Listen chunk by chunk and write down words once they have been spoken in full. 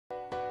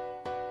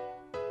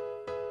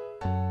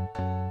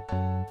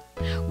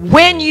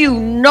When you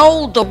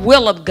know the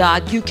will of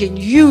God, you can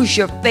use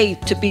your faith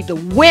to be the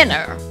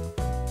winner.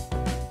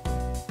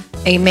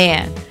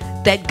 Amen.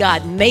 That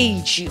God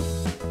made you.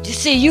 You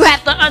see, you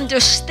have to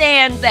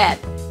understand that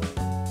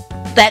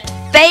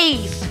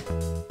faith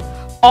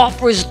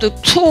offers the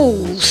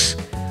tools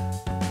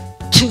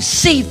to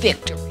see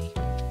victory.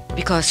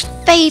 Because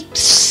faith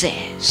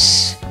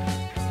says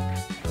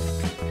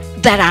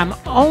that I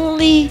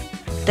only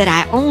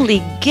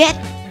get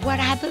what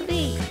I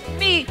believe.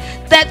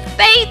 That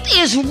faith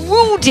is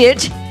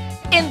rooted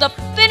in the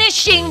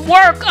finishing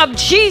work of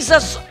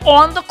Jesus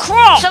on the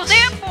cross. So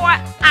therefore,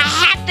 I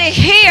have to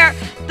hear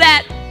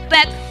that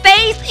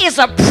faith is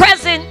a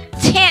present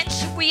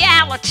tense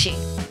reality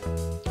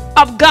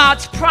of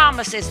God's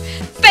promises.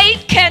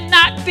 Faith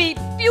cannot be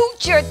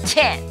future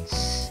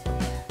tense.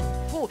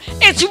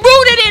 It's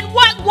rooted in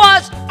what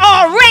was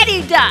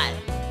already done.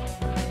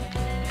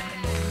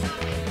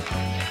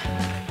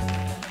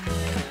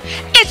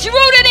 It's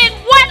rooted in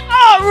what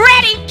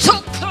already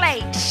took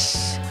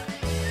place.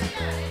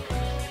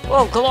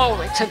 Oh,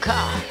 glory to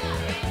God.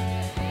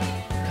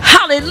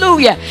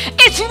 Hallelujah.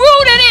 It's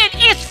rooted in,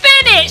 it's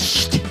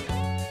finished.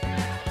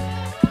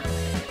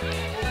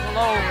 Oh,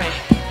 glory.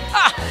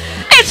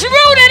 It's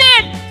rooted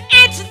in,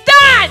 it's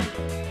done.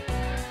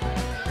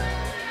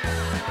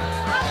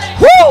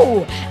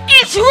 Woo!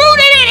 It's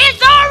rooted in,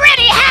 it's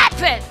already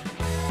happened.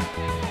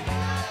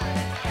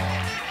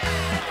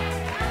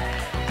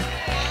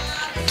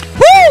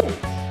 Woo!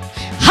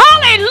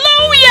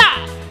 Hallelujah!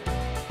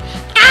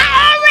 I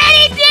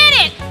already did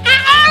it. I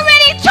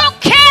already took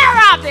care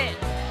of it.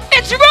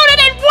 It's rooted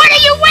in, what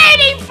are you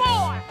waiting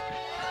for?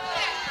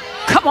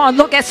 Come on,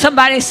 look at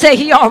somebody and say,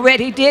 he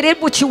already did it.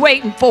 What you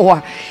waiting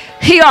for?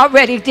 He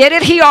already did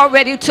it. He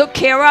already took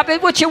care of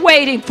it. What you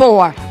waiting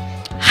for?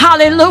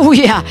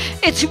 Hallelujah.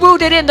 It's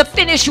rooted in the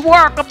finished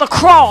work of the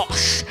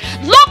cross.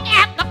 Look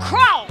at the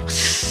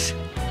cross.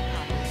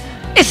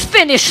 It's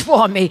finished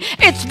for me.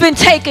 It's been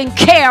taken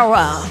care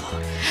of.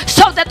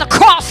 So that the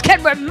cross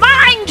can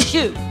remind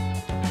you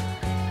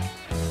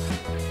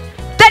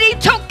that he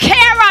took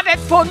care of it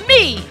for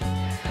me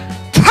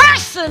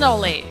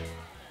personally.